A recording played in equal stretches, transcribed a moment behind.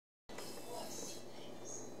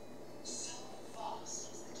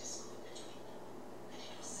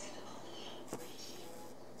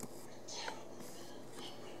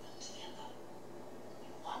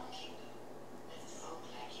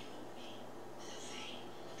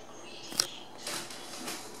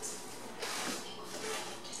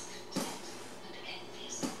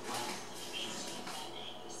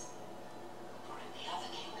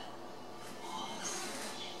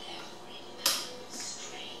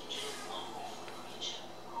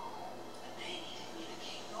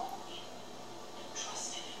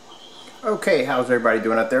Okay, how's everybody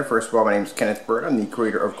doing out there? First of all, my name is Kenneth Bird. I'm the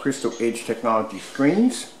creator of Crystal Edge Technology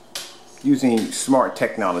Screens using smart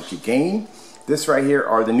technology gain. This right here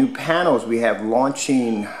are the new panels we have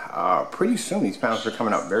launching pretty soon. These panels are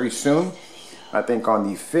coming out very soon. I think on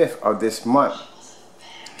the 5th of this month.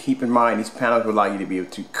 Keep in mind, these panels will allow you to be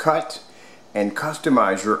able to cut and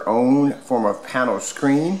customize your own form of panel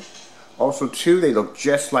screen. Also too, they look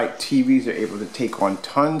just like TVs. They're able to take on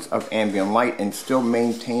tons of ambient light and still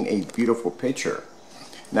maintain a beautiful picture.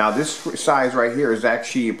 Now this size right here is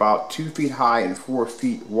actually about 2 feet high and 4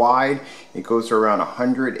 feet wide. It goes for around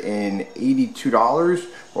 $182.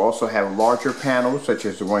 We'll also have larger panels such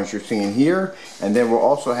as the ones you're seeing here. And then we'll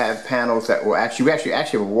also have panels that will we actually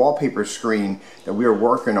have a wallpaper screen that we are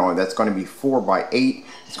working on that's going to be 4x8.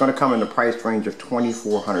 It's going to come in the price range of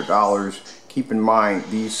 $2,400. Keep in mind,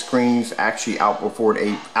 these screens actually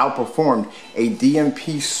outperformed a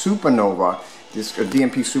DMP Supernova. This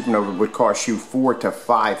DMP Supernova would cost you $4,000 to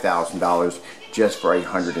 $5,000 just for a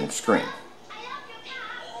 100-inch screen.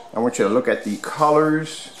 I want you to look at the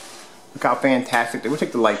colors. Look how fantastic. We'll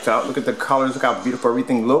take the lights out. Look at the colors. Look how beautiful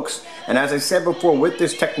everything looks. And as I said before, with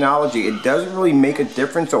this technology, it doesn't really make a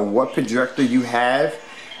difference on what projector you have.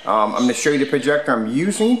 I'm going to show you the projector I'm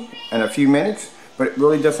using in a few minutes. But it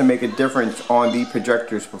really doesn't make a difference on the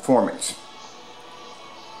projector's performance.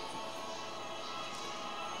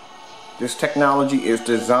 This technology is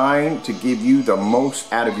designed to give you the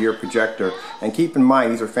most out of your projector. And keep in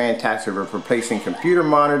mind, these are fantastic for replacing computer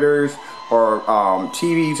monitors or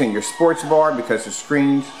TVs in your sports bar because the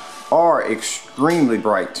screens are extremely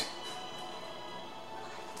bright.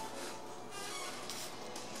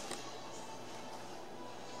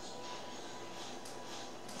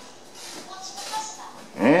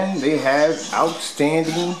 And they have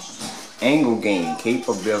outstanding angle gain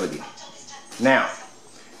capability. Now,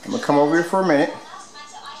 I'm going to come over here for a minute.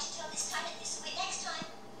 See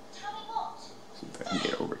if I can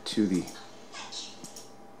get over to the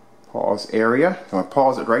pause area. I'm going to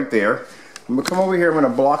pause it right there. I'm going to come over here. I'm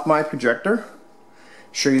going to block my projector.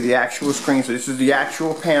 Show you the actual screen. So this is the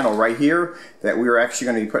actual panel right here that we're actually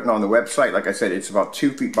going to be putting on the website. Like I said, it's about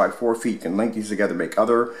 2 feet by 4 feet. You can link these together, make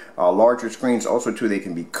other larger screens. Also too, they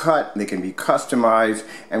can be cut, they can be customized,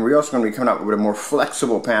 and we're also going to be coming out with a more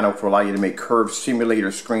flexible panel to allow you to make curved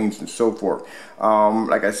simulator screens and so forth.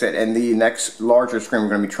 Like I said, and the next larger screen we're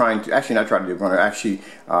going to be trying to, actually not trying to do, we're going to actually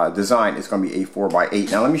design, it's going to be a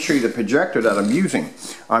 4x8. Now let me show you the projector that I'm using.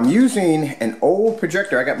 I'm using an old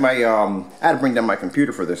projector. I got my, I had to bring down my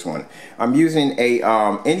computer for this one. I'm using a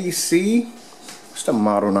NEC, what's the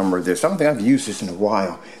model number of this? I don't think I've used this in a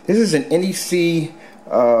while. This is an NEC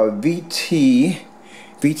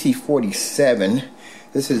VT47.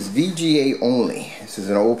 This is VGA only. This is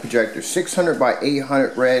an old projector, 600 by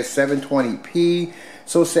 800 res, 720p.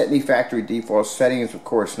 So set in the factory default settings, of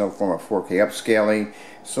course, no form of 4K upscaling.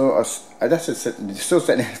 So that's still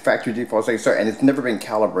set in the factory default settings, and it's never been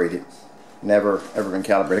calibrated. Never ever been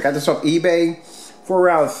calibrated. I got this off eBay for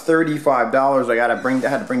around $35. I had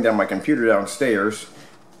to bring down my computer downstairs.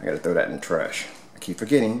 I got to throw that in the trash. I keep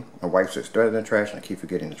forgetting. My wife says throw it in the trash, and I keep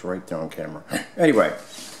forgetting. It's right there on camera. Anyway,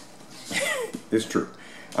 it's true.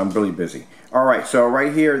 I'm really busy. All right, so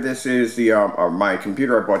right here, this is the my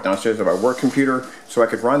computer I bought downstairs, my work computer, so I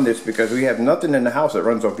could run this because we have nothing in the house that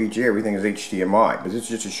runs off VGA. Everything is HDMI. But this is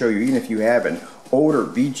just to show you, even if you have an older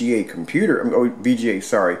VGA computer,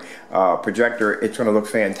 projector, it's going to look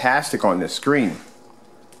fantastic on this screen.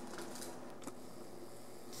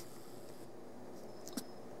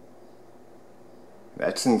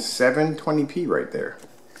 That's in 720p right there.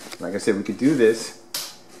 Like I said, we could do this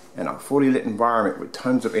in a fully lit environment with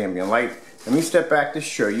tons of ambient light. Let me step back to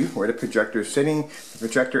show you where the projector is sitting. The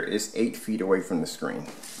projector is 8 feet away from the screen.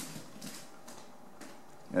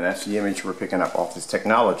 And that's the image we're picking up off this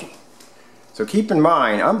technology. So keep in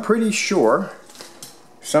mind, I'm pretty sure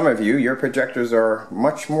some of you, your projectors are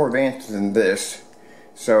much more advanced than this.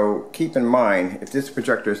 So keep in mind, if this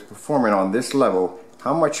projector is performing on this level,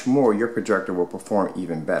 how much more your projector will perform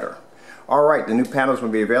even better. Alright, the new panels will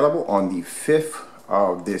be available on the 5th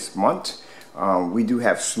of this month. We do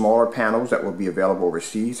have smaller panels that will be available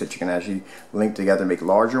overseas that you can actually link together and make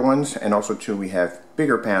larger ones, and also too we have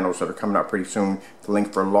bigger panels that are coming out pretty soon to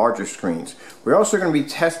link for larger screens. We're also going to be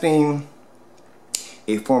testing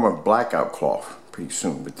a form of blackout cloth pretty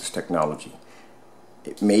soon with this technology.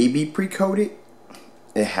 It may be pre-coated.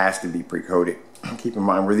 It has to be pre-coated. Keep in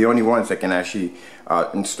mind, we're the only ones that can actually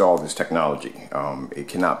install this technology. It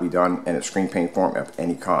cannot be done in a screen paint form of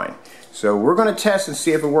any kind. So we're going to test and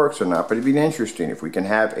see if it works or not, but it'd be interesting if we can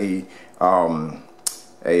have a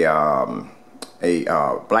a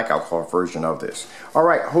blackout color version of this.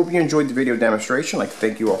 Alright, hope you enjoyed the video demonstration. I'd like to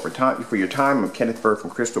thank you all for your time. I'm Kenneth Bird from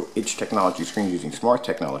Crystal Edge Technology Screen using smart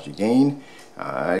technology gain.